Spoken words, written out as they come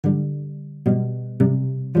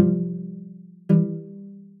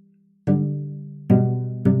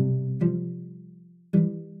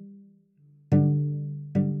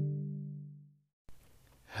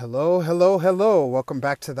Hello, hello, hello. Welcome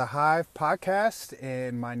back to the Hive podcast.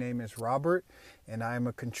 And my name is Robert, and I'm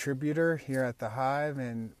a contributor here at the Hive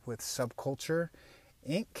and with Subculture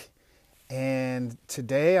Inc. And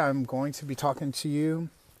today I'm going to be talking to you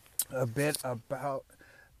a bit about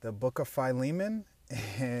the book of Philemon.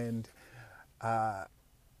 And I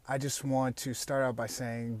just want to start out by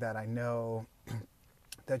saying that I know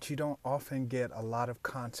that you don't often get a lot of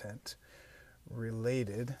content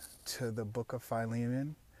related to the book of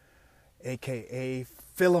Philemon, aka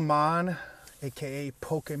Philemon, aka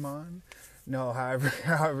Pokemon,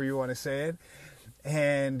 however you want to say it.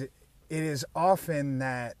 And it is often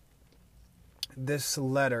that this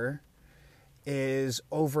letter is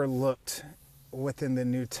overlooked within the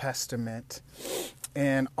New Testament.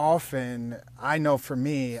 And often, I know for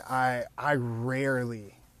me, I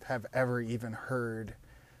rarely have ever even heard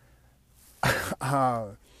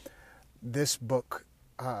this book,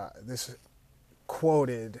 this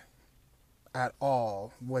quoted at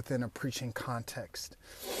all within a preaching context.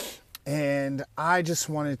 And I just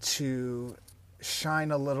wanted to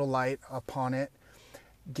shine a little light upon it,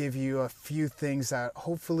 give you a few things that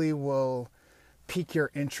hopefully will pique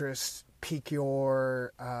your interest, pique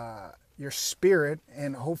your spirit,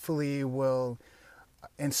 and hopefully will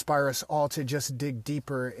inspire us all to just dig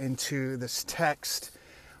deeper into this text.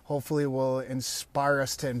 Hopefully will inspire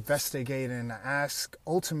us to investigate and ask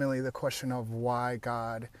ultimately the question of why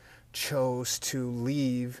God chose to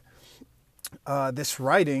leave this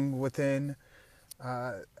writing within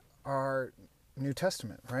our New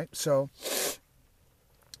Testament, right? So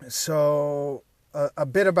a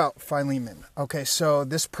bit about Philemon. Okay, so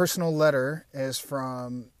this personal letter is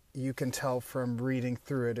from, you can tell from reading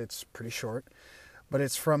through it, it's pretty short, but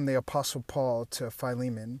it's from the Apostle Paul to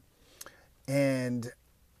Philemon, and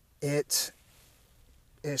it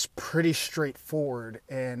is pretty straightforward.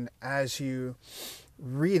 And as you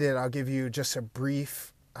read it, I'll give you just a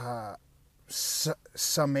brief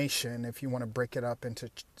summation if you want to break it up into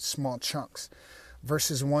small chunks.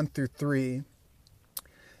 Verses 1 through 3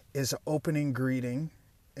 is an opening greeting,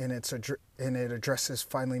 and it addresses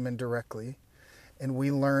Philemon directly. And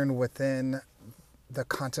we learn within the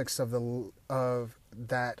context of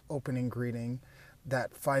that opening greeting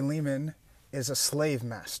that Philemon is a slave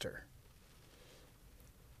master,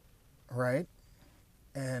 right?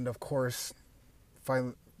 And of course,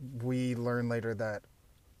 we learn later that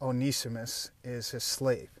Onesimus is his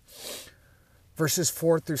slave. Verses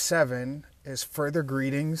 4 through 7 is further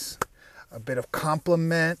greetings, a bit of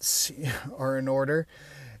compliments are in order,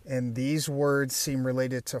 and these words seem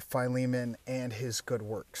related to Philemon and his good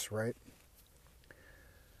works, right?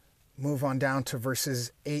 Move on down to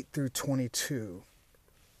verses 8 through 22,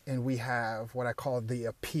 and we have what I call the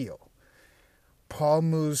appeal. Paul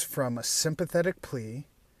moves from a sympathetic plea,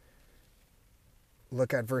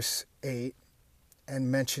 look at verse 8, and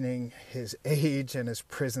mentioning his age and his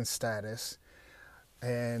prison status,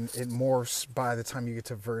 and it morphs by the time you get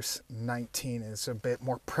to verse 19. It's a bit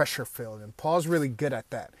more pressure-filled, and Paul's really good at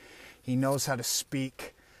that. He knows how to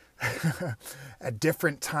speak at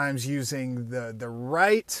different times using the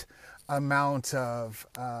right amount of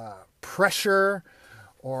pressure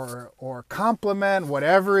or compliment,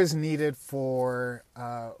 whatever is needed for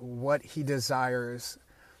what he desires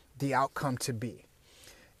the outcome to be.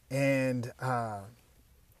 And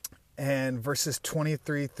verses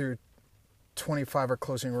 23 through 25 are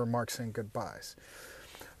closing remarks and goodbyes.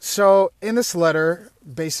 So in this letter,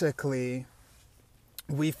 basically,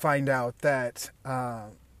 we find out that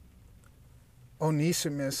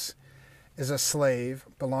Onesimus is a slave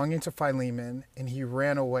belonging to Philemon, and he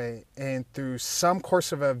ran away, and through some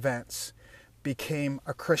course of events became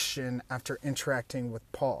a Christian after interacting with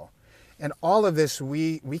Paul. And all of this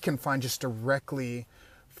we can find just directly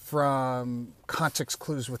from context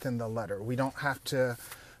clues within the letter. We don't have to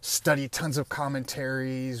study tons of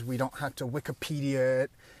commentaries. We don't have to Wikipedia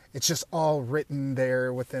it. It's just all written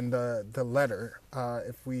there within the letter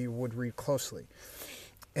if we would read closely.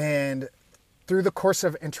 And through the course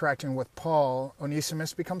of interacting with Paul,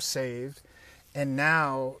 Onesimus becomes saved, and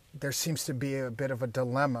now there seems to be a bit of a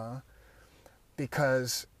dilemma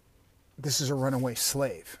because this is a runaway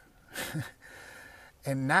slave.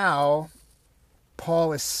 And now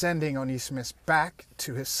Paul is sending Onesimus back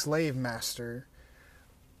to his slave master,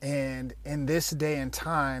 and in this day and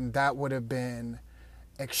time, that would have been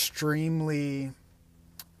extremely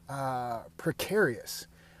precarious.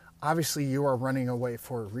 Obviously, you are running away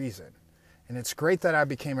for a reason. And it's great that I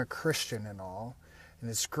became a Christian and all. And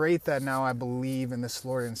it's great that now I believe in this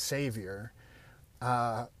Lord and Savior.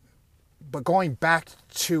 But going back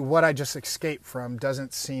to what I just escaped from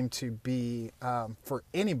doesn't seem to be, for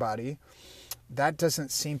anybody, that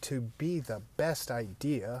doesn't seem to be the best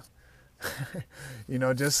idea.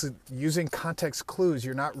 Just using context clues,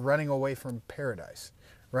 you're not running away from paradise,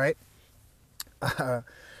 right?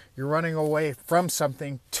 You're running away from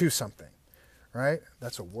something to something, right?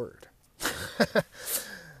 That's a word.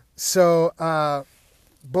 So,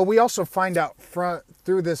 but we also find out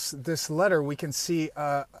through this letter, we can see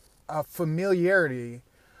a familiarity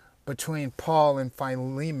between Paul and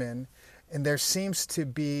Philemon, and there seems to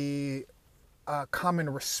be a common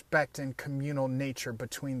respect and communal nature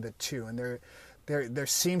between the two, and there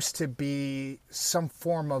seems to be some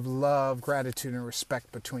form of love, gratitude, and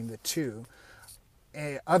respect between the two.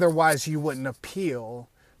 Otherwise, you wouldn't appeal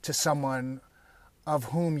to someone of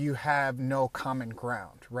whom you have no common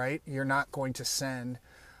ground, right? You're not going to send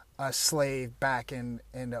a slave back and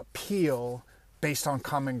appeal based on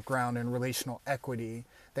common ground and relational equity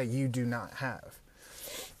that you do not have.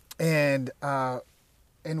 And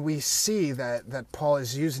we see that Paul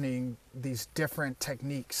is using these different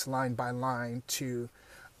techniques line by line to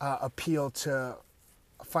appeal to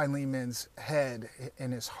Philemon's head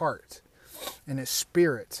and his heart and his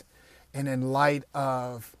spirit. And in light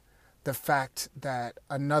of the fact that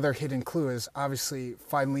another hidden clue is obviously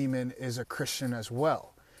Philemon is a Christian as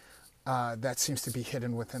well. That seems to be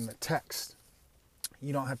hidden within the text.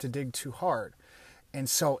 You don't have to dig too hard. And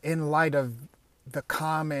so in light of the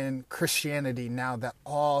common Christianity now that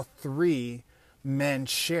all three men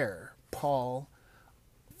share, Paul,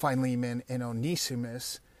 Philemon, and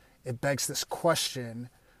Onesimus, it begs this question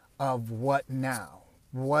of what now?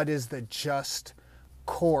 What is the just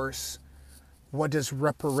course? What does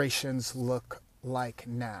reparations look like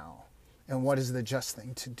now? And what is the just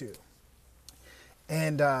thing to do?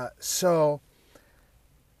 And so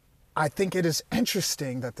I think it is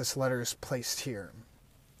interesting that this letter is placed here.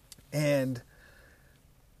 And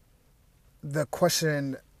the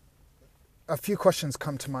question, a few questions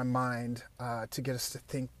come to my mind to get us to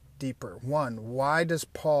think deeper. One, why does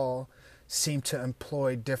Paul seem to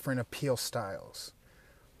employ different appeal styles?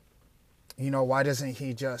 Why doesn't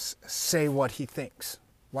he just say what he thinks?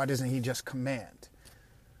 Why doesn't he just command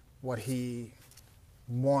what he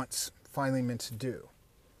wants Philemon to do?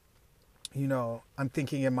 I'm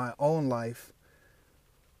thinking in my own life,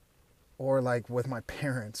 or like with my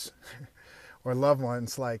parents or loved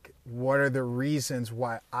ones, like what are the reasons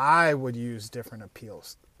why I would use different appeal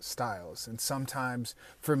styles? And sometimes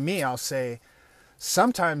for me, I'll say,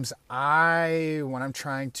 sometimes when I'm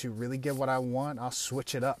trying to really get what I want, I'll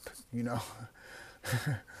switch it up,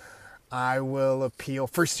 I will appeal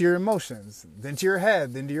first to your emotions, then to your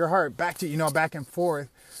head, then to your heart, back to, back and forth,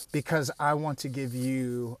 because I want to give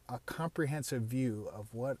you a comprehensive view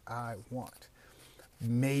of what I want.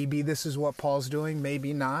 Maybe this is what Paul's doing,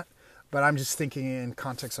 maybe not, but I'm just thinking in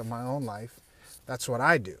context of my own life. That's what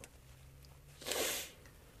I do.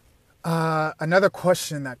 Another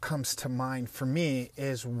question that comes to mind for me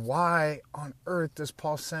is, why on earth does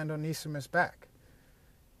Paul send Onesimus back?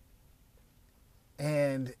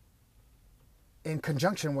 And in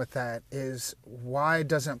conjunction with that is, why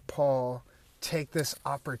doesn't Paul take this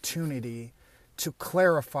opportunity to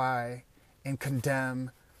clarify and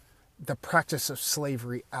condemn the practice of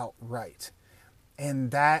slavery outright?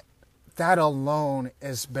 And that alone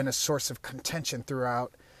has been a source of contention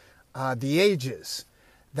throughout the ages,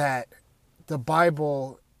 that the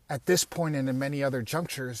Bible at this point and in many other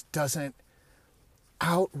junctures doesn't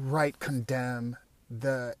outright condemn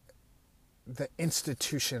the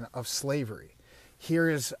institution of slavery. Here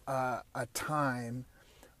is a time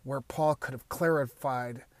where Paul could have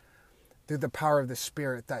clarified through the power of the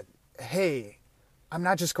Spirit that, hey, I'm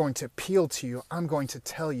not just going to appeal to you, I'm going to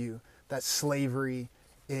tell you that slavery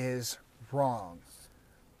is wrong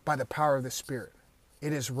by the power of the Spirit.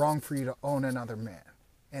 It is wrong for you to own another man.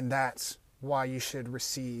 And that's why you should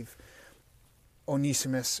receive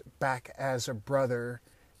Onesimus back as a brother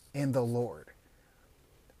in the Lord.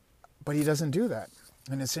 But he doesn't do that.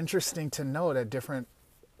 And it's interesting to note at different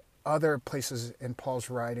other places in Paul's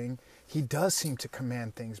writing, he does seem to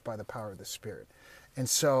command things by the power of the Spirit. And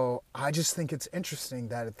so I just think it's interesting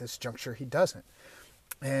that at this juncture he doesn't.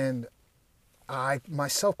 And I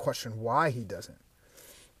myself question why he doesn't.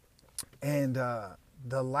 And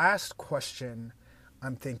the last question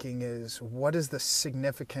I'm thinking is, what is the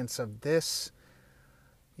significance of this,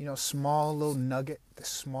 small little nugget, this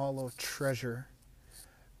small little treasure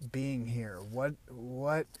being here?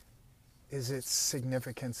 What is its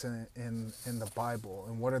significance in the Bible,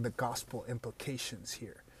 and what are the gospel implications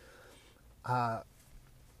here? I'll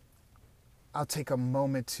take a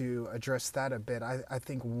moment to address that a bit. I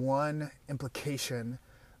think one implication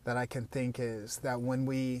that I can think is that when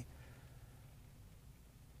we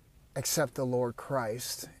accept the Lord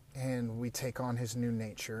Christ and we take on his new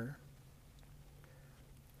nature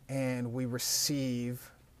and we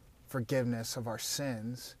receive forgiveness of our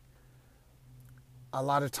sins, a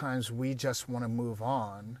lot of times we just want to move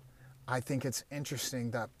on. I think it's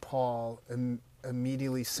interesting that Paul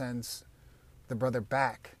immediately sends the brother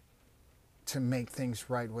back to make things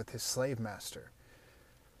right with his slave master.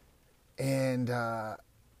 And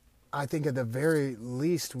I think at the very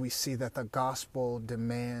least we see that the gospel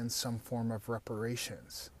demands some form of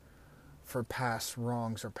reparations for past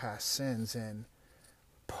wrongs or past sins. And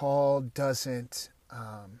Paul doesn't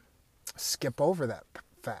skip over that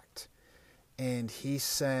fact. And he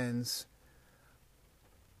sends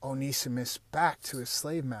Onesimus back to his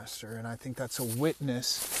slave master. And I think that's a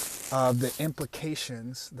witness of the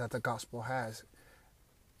implications that the gospel has.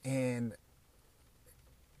 And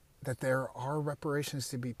that there are reparations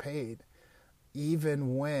to be paid,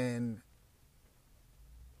 even when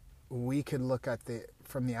we could look at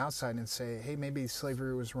from the outside and say, hey, maybe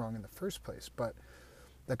slavery was wrong in the first place. But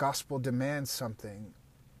the gospel demands something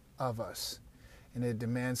of us. And it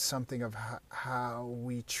demands something of how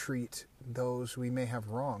we treat those we may have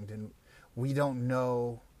wronged. And we don't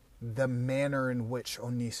know the manner in which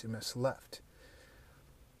Onesimus left.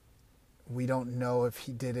 We don't know if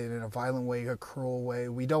he did it in a violent way, a cruel way.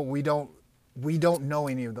 We don't know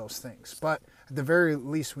any of those things. But at the very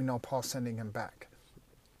least, we know Paul's sending him back.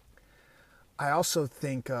 I also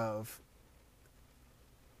think of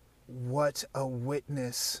what a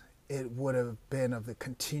witness it would have been of the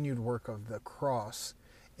continued work of the cross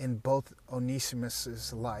in both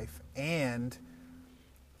Onesimus's life and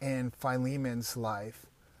Philemon's life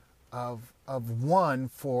of one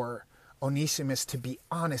for Onesimus to be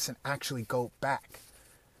honest and actually go back.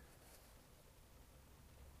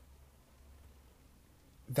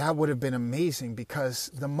 That would have been amazing, because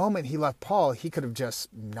the moment he left Paul, he could have just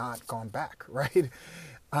not gone back, right?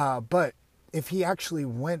 But if he actually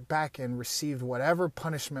went back and received whatever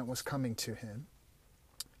punishment was coming to him,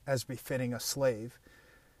 as befitting a slave,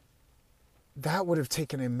 that would have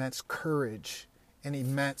taken immense courage and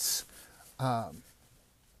immense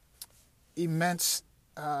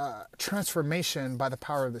transformation by the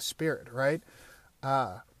power of the Spirit, right?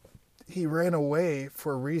 He ran away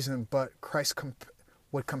for a reason, but Christ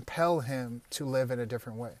would compel him to live in a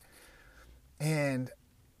different way. And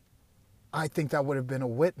I think that would have been a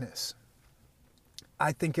witness.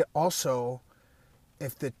 I think it also,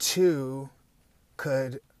 if the two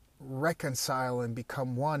could reconcile and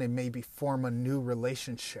become one and maybe form a new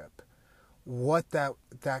relationship, what that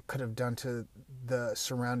could have done to the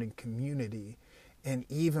surrounding community, and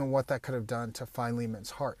even what that could have done to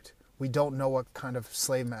Philemon's heart. We don't know what kind of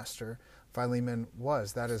slave master Philemon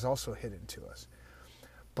was. That is also hidden to us.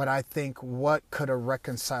 But I think what could a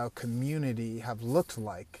reconciled community have looked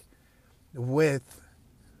like with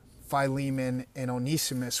Philemon and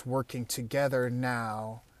Onesimus working together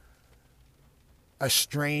now,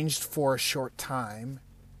 estranged for a short time,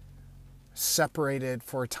 separated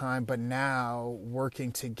for a time, but now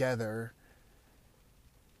working together.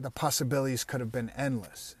 The possibilities could have been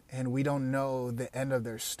endless. And we don't know the end of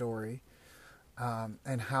their story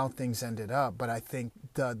and how things ended up. But I think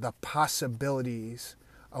the possibilities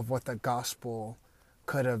of what the gospel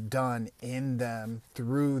could have done in them,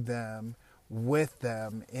 through them, with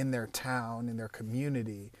them, in their town, in their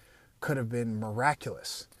community, could have been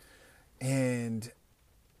miraculous. And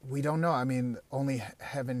we don't know. I mean, only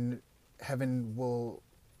heaven will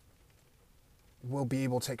be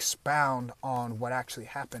able to expound on what actually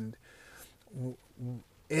happened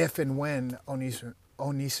if and when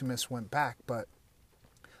Onesimus went back. But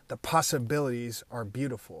the possibilities are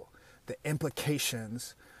beautiful. The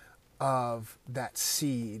implications of that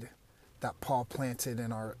seed that Paul planted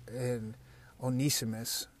in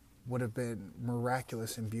Onesimus would have been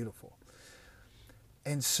miraculous and beautiful.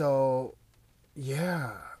 And so,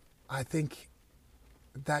 yeah, I think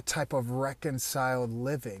that type of reconciled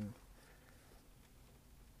living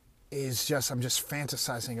is just, I'm just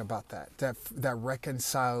fantasizing about that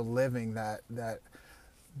reconciled living that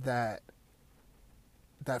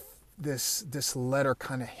this letter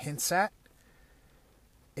kind of hints at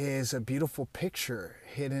is a beautiful picture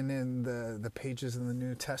hidden in the pages of the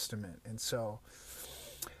New Testament. And so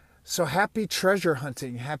happy treasure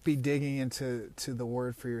hunting, happy digging into the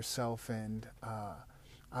Word for yourself. And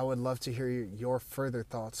I would love to hear your further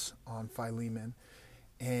thoughts on Philemon.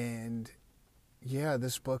 And yeah,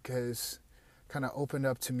 this book has kind of opened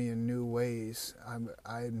up to me in new ways.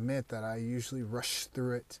 I admit that I usually rush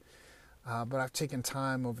through it, but I've taken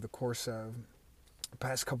time over the course of the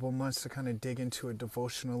past couple of months to kind of dig into it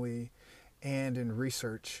devotionally and in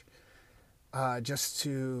research. just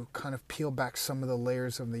to kind of peel back some of the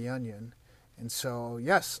layers of the onion. And so,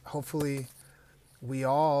 yes, hopefully we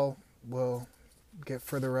all will get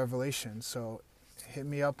further revelation. So hit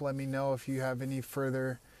me up, let me know if you have any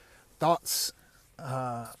further thoughts,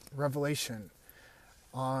 revelation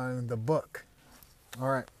on the book. All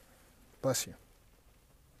right. Bless you.